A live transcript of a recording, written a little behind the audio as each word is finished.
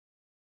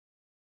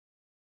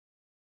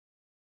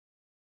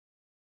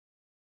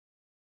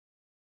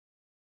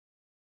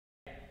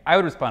I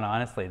would respond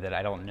honestly that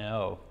I don't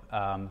know,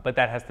 but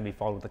that has to be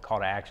followed with a call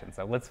to action.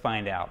 So let's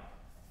find out.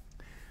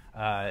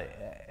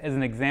 As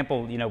an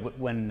example, you know,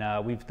 when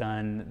we've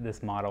done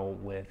this model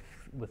with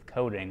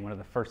coding, one of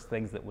the first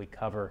things that we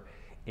cover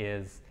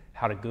is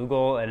how to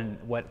Google and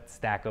what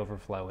Stack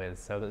Overflow is,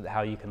 so that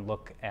how you can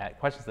look at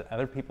questions that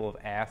other people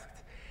have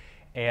asked.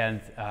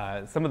 And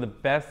some of the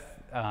best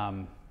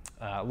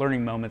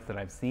learning moments that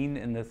I've seen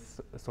in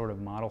this sort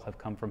of model have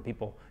come from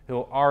people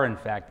who are in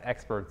fact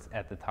experts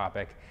at the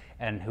topic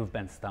and who've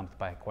been stumped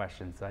by a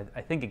question. So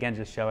I think, again,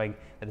 just showing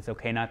that it's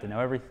okay not to know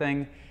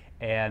everything,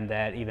 and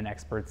that even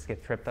experts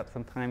get tripped up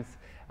sometimes,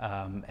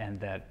 and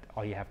that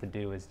all you have to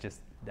do is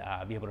just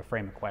be able to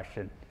frame a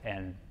question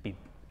and be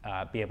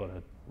able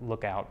to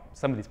look out.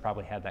 Somebody's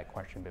probably had that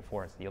question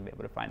before, so you'll be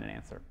able to find an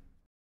answer.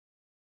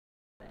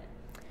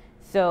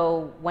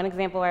 So one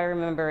example I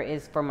remember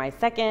is for my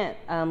second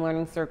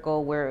learning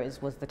circle, where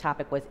the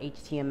topic was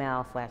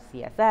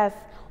HTML/CSS,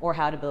 or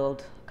how to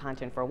build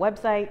content for a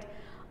website.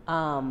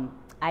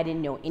 I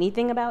didn't know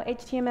anything about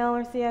HTML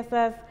or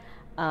CSS,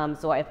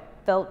 so I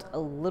felt a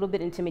little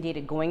bit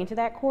intimidated going into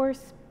that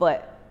course,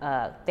 but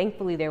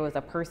thankfully there was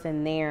a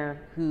person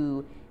there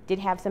who did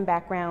have some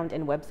background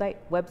in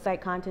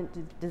website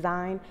content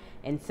design,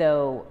 and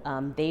so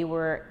they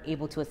were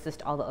able to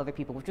assist all the other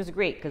people, which was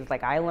great, because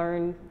like I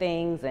learned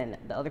things and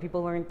the other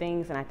people learned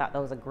things, and I thought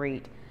that was a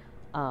great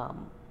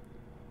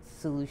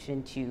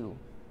solution to,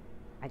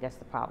 I guess,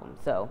 the problem.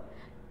 So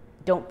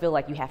don't feel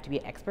like you have to be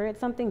an expert at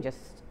something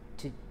just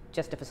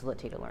to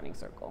facilitate a learning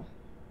circle.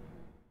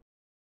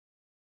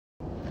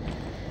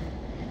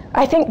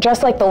 I think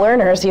just like the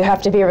learners, you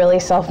have to be really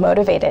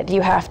self-motivated.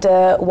 You have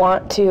to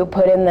want to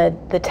put in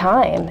the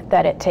time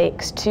that it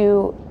takes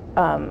to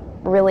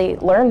really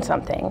learn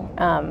something.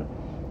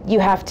 You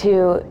have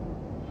to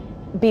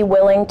be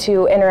willing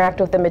to interact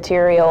with the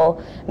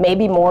material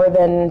maybe more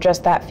than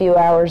just that few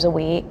hours a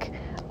week,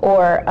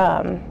 or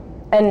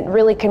and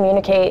really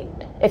communicate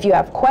if you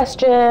have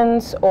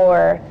questions,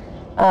 or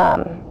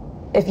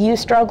if you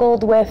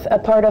struggled with a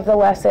part of the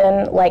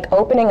lesson, like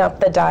opening up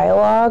the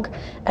dialogue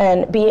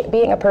and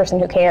being a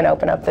person who can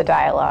open up the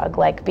dialogue,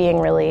 like being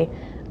really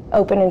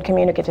open and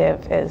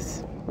communicative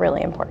is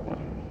really important.